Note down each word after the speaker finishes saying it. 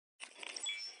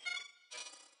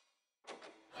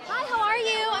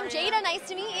Nice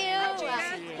to meet you.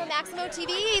 From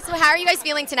MaximoTV. So how are you guys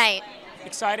feeling tonight?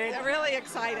 Excited? Really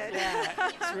excited.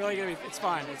 Yeah, it's really gonna be. It's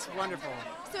fun. It's wonderful.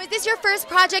 So is this your first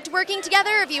project working together,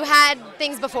 or have you had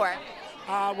things before?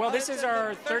 Well, this is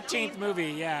our 13th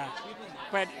movie. Yeah,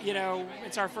 but you know,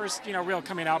 it's our first real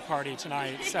coming out party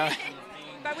tonight. So.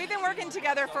 But we've been working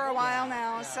together for a while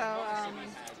now, so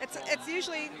it's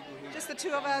usually just the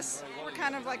two of us. We're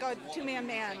kind of like a two-man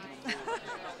band.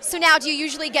 So now, do you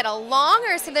usually get along,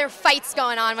 or is there fights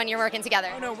going on when you're working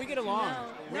together? Oh no, we get along.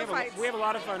 No fights. We have a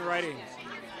lot of fun writing,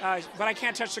 but I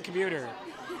can't touch the computer.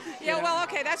 Yeah, well,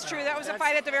 okay, that's true. That was a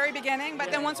fight at the very beginning,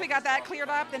 but then once we got that cleared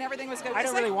up, then everything was good. I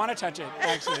don't really want to touch it,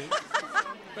 actually.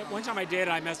 But one time I did,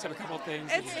 I messed up a couple of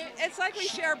things. It's like we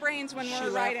share brains when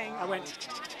we're writing. I went,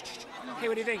 hey,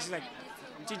 what do you think? She's like,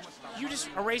 did you just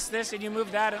erase this and you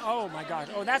moved that? And, oh my gosh,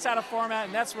 oh, that's out of format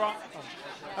and that's wrong.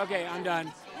 Oh, okay, I'm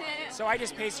done. So I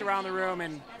just pace around the room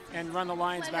and run the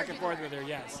lines back and forth with her,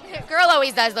 yes. Girl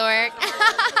always does the work.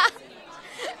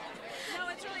 No,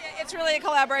 it's really a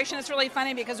collaboration. It's really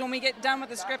funny because when we get done with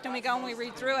the script and we go and we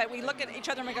read through it, we look at each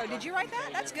other and we go, did you write that?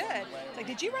 That's good. It's like,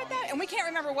 did you write that? And we can't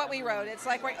remember what we wrote. It's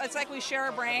like we share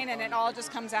a brain and it all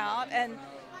just comes out. And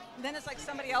then it's like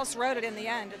somebody else wrote it in the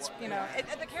end. It's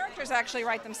the characters actually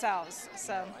write themselves.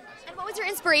 So. And what was your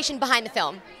inspiration behind the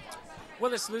film?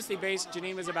 Well, it's loosely based.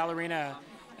 Janeen was a ballerina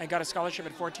and got a scholarship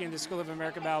at 14 to the School of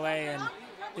American Ballet, and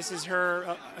this is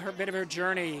her bit of her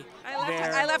journey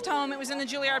there. I left home. It was in the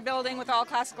Juilliard building with all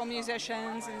classical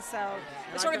musicians, and so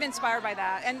I was sort of inspired by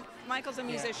that. And Michael's a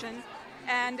musician.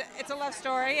 And it's a love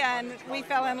story, and we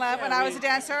fell in love when I was a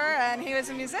dancer, and he was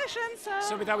a musician.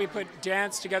 So we thought we'd put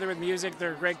dance together with music.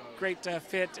 They're a great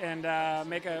fit, and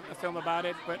make a film about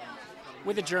it, but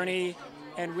with a journey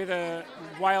and with a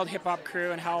wild hip-hop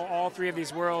crew, and how all three of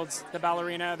these worlds, the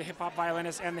ballerina, the hip-hop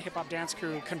violinist, and the hip-hop dance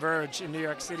crew, converge in New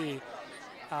York City.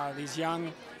 These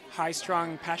young,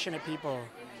 high-strung, passionate people.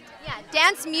 Yeah,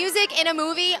 dance music in a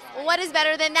movie, what is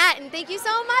better than that? And thank you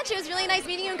so much. It was really nice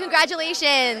meeting you, and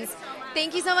congratulations.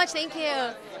 Thank you so much. Thank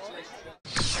you.